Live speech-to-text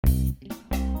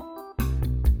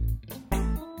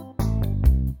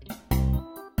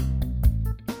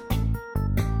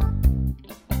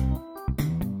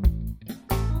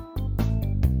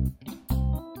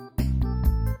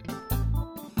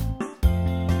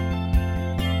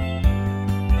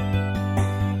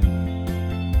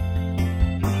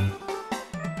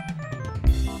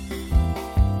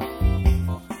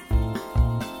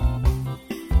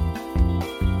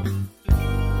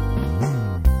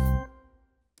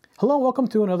Hello, welcome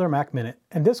to another Mac Minute.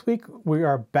 And this week we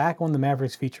are back on the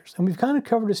Mavericks features. And we've kind of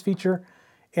covered this feature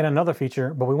in another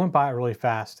feature, but we went by it really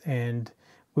fast and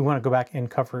we want to go back and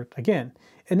cover it again.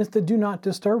 And it's the Do Not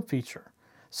Disturb feature.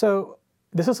 So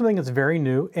this is something that's very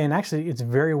new, and actually it's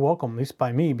very welcome, at least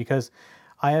by me, because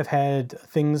I have had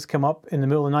things come up in the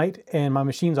middle of the night and my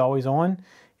machine's always on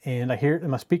and I hear it in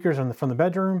my speakers from the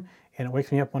bedroom and it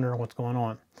wakes me up wondering what's going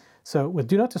on. So with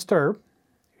Do Not Disturb,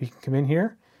 you can come in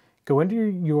here, go into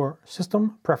your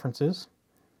system preferences,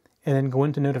 and then go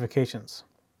into notifications.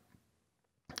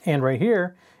 And right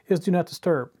here is Do Not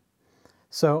Disturb.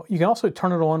 So you can also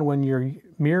turn it on when you're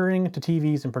mirroring to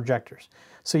TVs and projectors.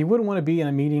 So you wouldn't want to be in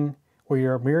a meeting where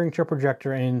you're mirroring to your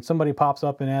projector and somebody pops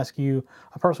up and asks you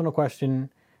a personal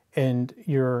question and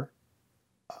your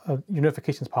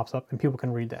notifications pops up and people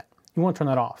can read that. You want to turn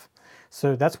that off.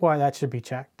 So that's why that should be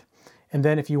checked. And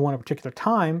then if you want a particular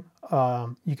time,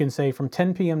 you can say from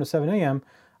 10 p.m. to 7 a.m.,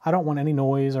 I don't want any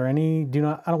noise or I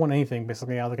don't want anything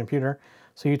basically out of the computer.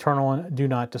 So you turn on Do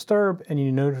Not Disturb and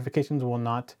your notifications will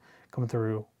not come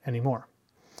through anymore.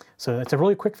 So it's a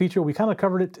really quick feature. We kind of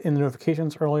covered it in the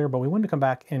notifications earlier, but we wanted to come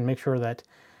back and make sure that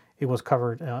it was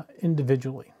covered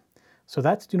individually. So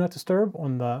that's Do Not Disturb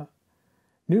on the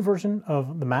new version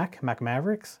of the Mac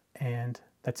Mavericks. And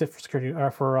that's it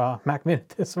for Mac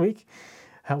Minute this week.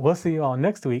 We'll see you all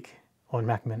next week on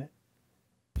Mac Minute.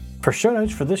 For show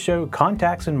notes for this show,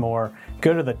 contacts, and more,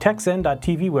 go to the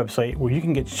techzen.tv website where you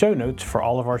can get show notes for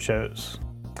all of our shows.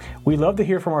 We love to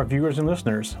hear from our viewers and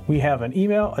listeners. We have an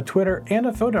email, a Twitter, and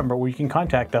a phone number where you can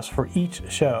contact us for each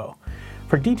show.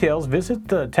 For details, visit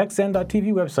the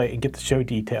techzen.tv website and get the show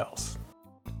details.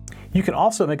 You can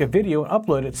also make a video and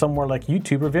upload it somewhere like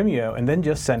YouTube or Vimeo and then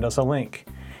just send us a link.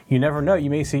 You never know, you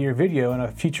may see your video in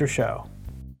a future show.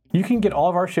 You can get all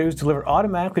of our shows delivered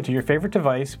automatically to your favorite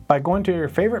device by going to your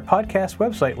favorite podcast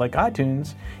website like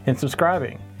iTunes and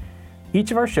subscribing.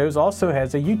 Each of our shows also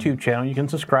has a YouTube channel you can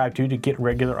subscribe to get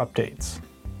regular updates.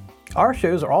 Our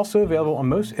shows are also available on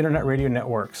most internet radio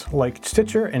networks like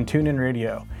Stitcher and TuneIn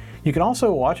Radio. You can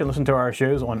also watch and listen to our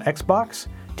shows on Xbox,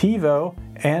 TiVo,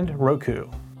 and Roku.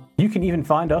 You can even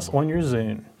find us on your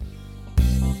Zune.